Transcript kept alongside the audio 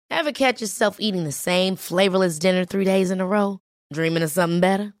Ever catch yourself eating the same flavorless dinner 3 days in a row? Dreaming of something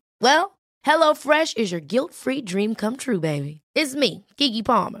better? Well, HelloFresh is your guilt-free dream come true, baby. It's me, Keke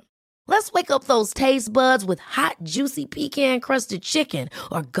Palmer. Let's wake up those taste buds with hot, juicy pecan-crusted chicken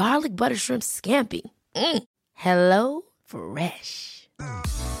or garlic butter shrimp scampi. Hello Fresh.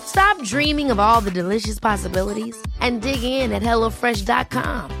 Stop dreaming of all the delicious possibilities and dig in at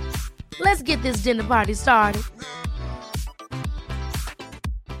HelloFresh.com. Let's get this dinner party started.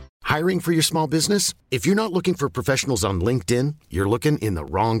 Hiring for your small business? If you're not looking for professionals on LinkedIn, you're looking in the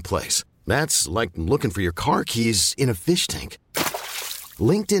wrong place. That's like looking for your car keys in a fish tank.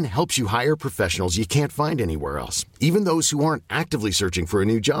 LinkedIn helps you hire professionals you can't find anywhere else, even those who aren't actively searching for a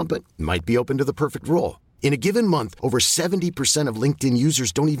new job but might be open to the perfect role. In a given month, over 70% of LinkedIn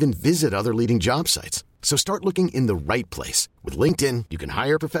users don't even visit other leading job sites. So start looking in the right place. With LinkedIn, you can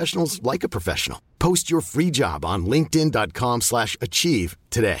hire professionals like a professional. Post your free job on linkedin.com/achieve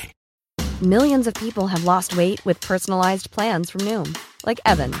today. Millions of people have lost weight with personalized plans from Noom. Like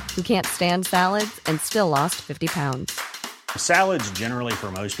Evan, who can't stand salads and still lost 50 pounds. Salads generally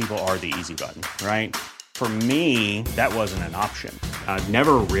for most people are the easy button, right? For me, that wasn't an option. I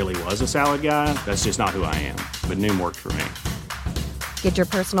never really was a salad guy. That's just not who I am. But Noom worked for me. Get your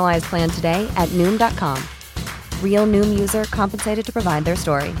personalized plan today at Noom.com. Real Noom user compensated to provide their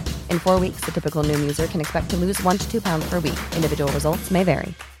story. In 4 weeks, the typical Noom user can expect to lose 1 to 2 pounds per week. Individual results may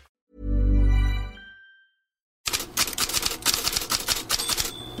vary.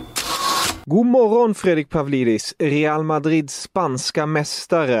 God morgon Fredrik Pavlidis, Real Madrids spanska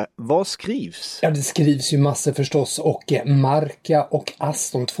mästare. Vad skrivs? Ja, det skrivs ju massor förstås, och Marca och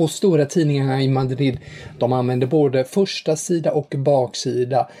AS, de två stora tidningarna i Madrid, de använder både första sida och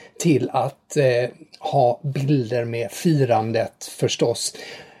baksida till att ha bilder med firandet förstås.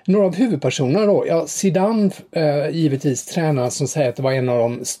 Några av huvudpersonerna då, ja, Zidane, givetvis tränaren som säger att det var en av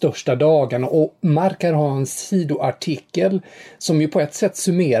de största dagarna, och Marca har en sidoartikel som ju på ett sätt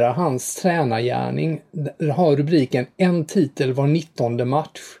summerar hans tränargärning. Det har rubriken "En titel var 19:e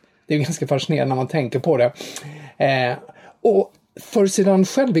match". Det är ganska fascinerande när man tänker på det. Och för Zidane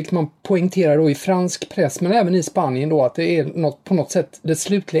själv, vilket man poängterar då i fransk press men även i Spanien då, att det är på något sätt det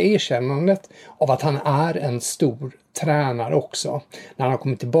slutliga erkännandet av att han är en stor tränare också, när han har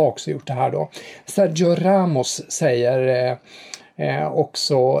kommit tillbaka och gjort det här då. Sergio Ramos säger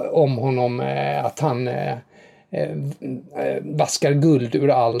också om honom att han vaskar guld ur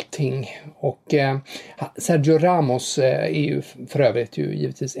allting, och Sergio Ramos är ju för övrigt ju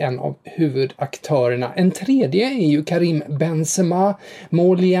givetvis en av huvudaktörerna. En tredje är ju Karim Benzema,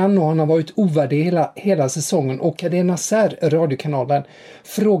 mål igen, och han har varit ovärdig hela säsongen, och Cadena Ser, radiokanalen,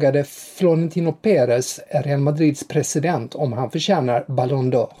 frågade Florentino Pérez, Real Madrids president, om han förtjänar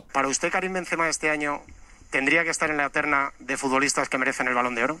Ballon d'Or. Para usted Karim Benzema este año tendría que estar en la terna de futbolistas que merecen el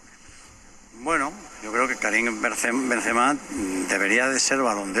Ballon de Oro? Bueno, yo creo que Karim Benzema debería de ser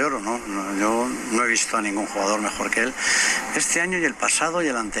Balón de Oro, ¿no? Yo no he visto a ningún jugador mejor que él este año y el pasado y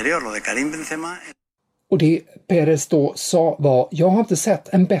el anterior. Lo de Karim Benzema... Och det Pérez då sa var: jag har inte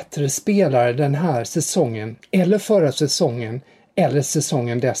sett en bättre spelare den här säsongen, eller förra säsongen, eller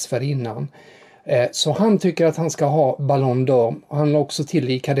säsongen dessförinnan. Så han tycker att han ska ha Ballon d'Or. Han la också till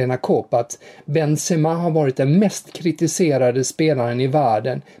i Cadena Copa att Benzema har varit den mest kritiserade spelaren i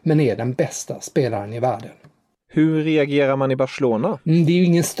världen, men är den bästa spelaren i världen. Hur reagerar man i Barcelona? Det är ju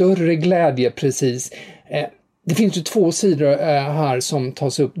ingen större glädje precis. Det finns ju två sidor här som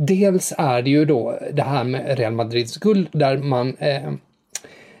tas upp. Dels är det ju då det här med Real Madrids guld, där man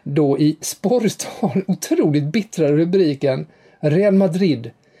då i Sport har otroligt bittra rubriken Real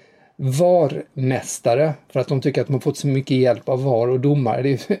Madrid var mästare, för att de tycker att man fått så mycket hjälp av VAR och domare.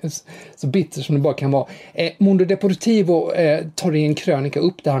 Det är så bitter som det bara kan vara. Mundo Deportivo tar i en krönika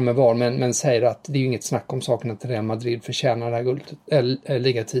upp det här med VAR, men säger att det är ju inget snack om saken att Real Madrid förtjänar det här guldet,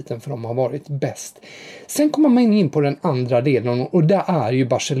 ligatiteln, för de har varit bäst. Sen kommer man in på den andra delen, och där är ju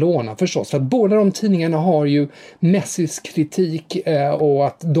Barcelona förstås. För att båda de tidningarna har ju Messis kritik, och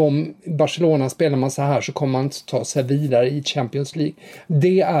att Barcelona spelar man så här så kommer man inte ta sig vidare i Champions League.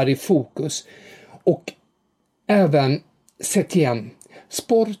 Det är i fokus. Och även Setien.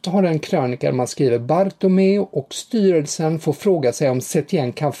 Sport har en krönika där man skriver: Bartomeu och styrelsen får fråga sig om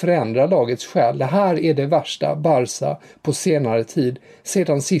Setien kan förändra lagets själ. Det här är det värsta Barca på senare tid,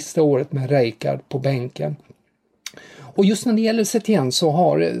 sedan sista året med Rijkaard på bänken. Och just när det gäller Setien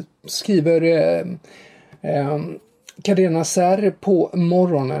så skriver Cadena Ser på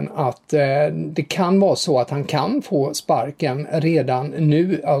morgonen att det kan vara så att han kan få sparken redan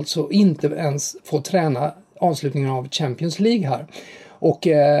nu, alltså inte ens få träna avslutningen av Champions League här. Och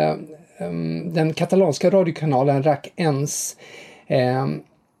den katalanska radiokanalen RAC1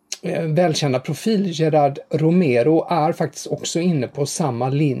 välkända profil Gerard Romero är faktiskt också inne på samma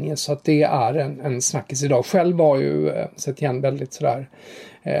linje, så att det är en snackis idag. Själv var ju Setien väldigt sådär,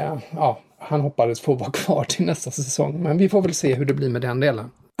 han hoppades få vara kvar till nästa säsong, men vi får väl se hur det blir med den delen.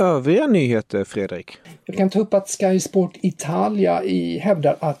 Övriga nyheter, Fredrik? Jag kan ta upp att Sky Sport Italia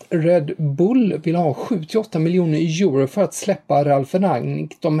hävdar att Red Bull vill ha 7-8 miljoner euro för att släppa Ralf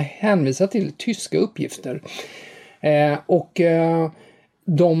Rangnick. De hänvisar till tyska uppgifter.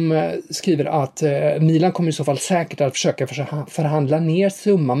 De skriver att Milan kommer i så fall säkert att försöka förhandla ner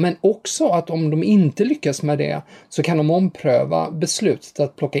summan, men också att om de inte lyckas med det så kan de ompröva beslutet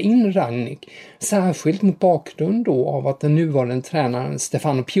att plocka in Rangnick, särskilt mot bakgrund då av att den nuvarande tränaren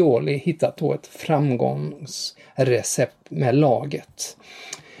Stefano Pioli hittat då ett framgångsrecept med laget.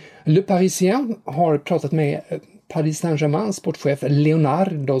 Le Parisien har pratat med Paris Saint-Germain sportchef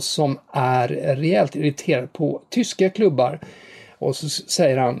Leonardo som är rejält irriterad på tyska klubbar. Och så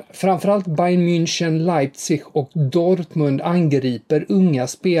säger han, framförallt Bayern München, Leipzig och Dortmund angriper unga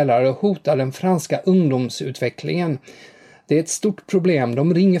spelare och hotar den franska ungdomsutvecklingen. Det är ett stort problem.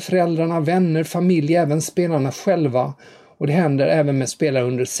 De ringer föräldrarna, vänner, familj, även spelarna själva. Och det händer även med spelare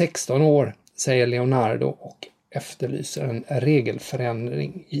under 16 år, säger Leonardo och efterlyser en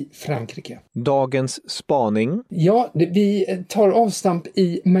regelförändring i Frankrike. Dagens spaning. Ja, vi tar avstamp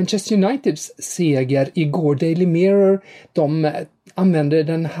i Manchester Uniteds seger igår. Daily Mirror, de använder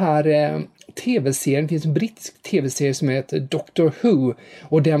den här tv-serien, det finns en brittisk tv-serie som heter Doctor Who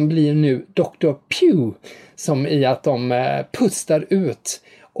och den blir nu Dr. Pew, som i att de pustar ut.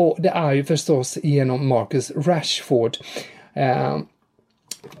 Och det är ju förstås genom Marcus Rashford.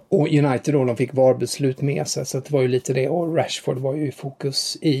 Och United då, de fick VAR-beslut med sig, så det var ju lite det, och Rashford var ju i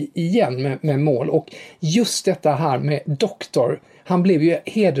fokus igen med mål. Och just detta här med doktor, han blev ju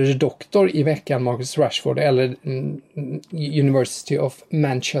hedersdoktor i veckan, Marcus Rashford, eller University of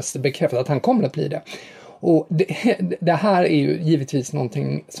Manchester bekräftat att han kommer att bli det. Och det här är ju givetvis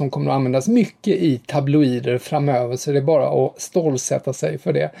någonting som kommer att användas mycket i tabloider framöver, så det är bara att stålsätta sig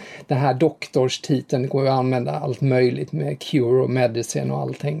för det. Den här doktorstiteln går ju att använda allt möjligt med cure och medicine och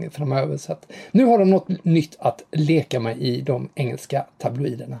allting framöver. Så att nu har de något nytt att leka med i de engelska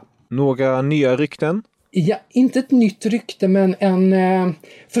tabloiderna. Några nya rykten? Ja, inte ett nytt rykte, men en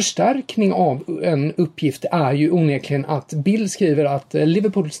förstärkning av en uppgift är ju onekligen att Bill skriver att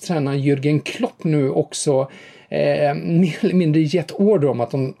Liverpools tränare Jürgen Klopp nu också mer eller mindre gett order om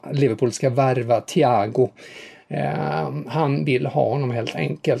att Liverpool ska värva Thiago. Han vill ha honom helt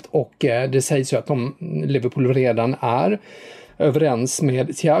enkelt, och det sägs ju att Liverpool redan är överens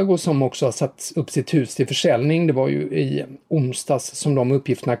med Thiago, som också har satt upp sitt hus till försäljning. Det var ju i onsdags som de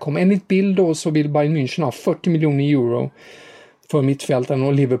uppgifterna kom. Enligt bild då så vill Bayern München ha 40 miljoner euro för mittfälten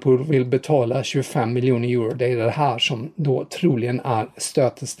och Liverpool vill betala 25 miljoner euro. Det är det här som då troligen är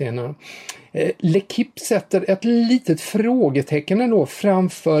stötestenen. L'Equipe sätter ett litet frågetecken då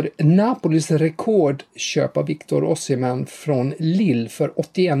framför Napolis rekordköp av Victor Osimhen från Lille för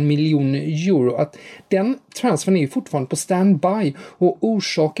 81 miljoner euro. Att den transfern är ju fortfarande på standby, och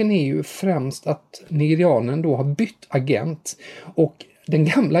orsaken är ju främst att nigerianen då har bytt agent, och den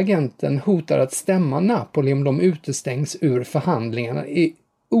gamla agenten hotar att stämma Napoli om de utestängs ur förhandlingarna. Det är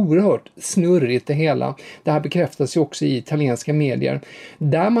oerhört snurrigt det hela. Det här bekräftas ju också i italienska medier,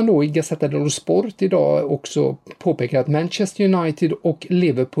 där man då i Gazzetta dello Sport idag också påpekar att Manchester United och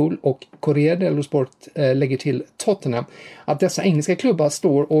Liverpool och Corriere dello Sport lägger till Tottenham, att dessa engelska klubbar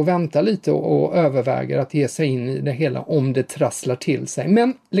står och väntar lite och överväger att ge sig in i det hela om det trasslar till sig.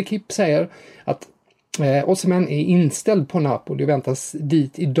 Men L'Equipe säger att Osimhen är inställd på Napoli och väntas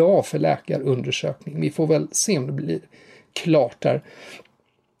dit idag för läkarundersökning. Vi får väl se om det blir klart där.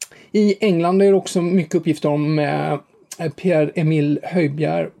 I England är det också mycket uppgifter om Pierre-Emil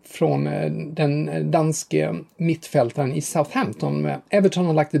Højbjerg från den danske mittfältaren i Southampton. Everton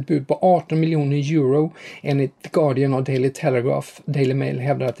har lagt ett bud på 18 miljoner euro. Enligt The Guardian och Daily Telegraph, Daily Mail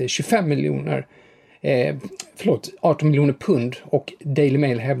hävdar att det är 18 miljoner pund, och Daily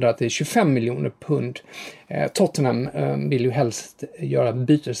Mail hävdar att det är 25 miljoner pund. Tottenham vill ju helst göra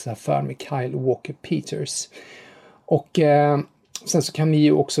bytesaffär med Kyle Walker-Peters. Och sen så kan vi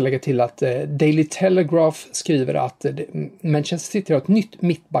ju också lägga till att Daily Telegraph skriver att Manchester City har ett nytt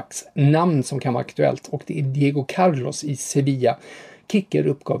mittbacksnamn som kan vara aktuellt, och det är Diego Carlos i Sevilla. Kicker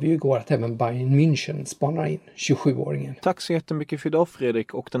uppgav ju igår att även Bayern München spanar in 27-åringen. Tack så jättemycket för idag,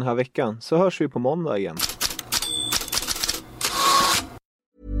 Fredrik, och den här veckan så hörs vi på måndag igen.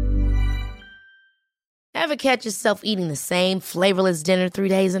 Ever catch yourself eating the same flavorless dinner 3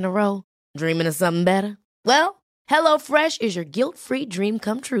 days in a row? Dreaming of something better? Well, HelloFresh is your guilt-free dream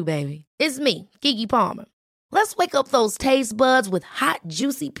come true, baby. It's me, Keke Palmer. Let's wake up those taste buds with hot,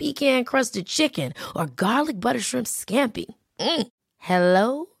 juicy pecan-crusted chicken or garlic butter shrimp scampi.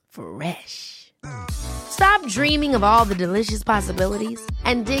 Hello Fresh. Stop dreaming of all the delicious possibilities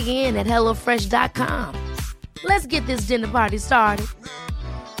and dig in at HelloFresh.com. Let's get this dinner party started.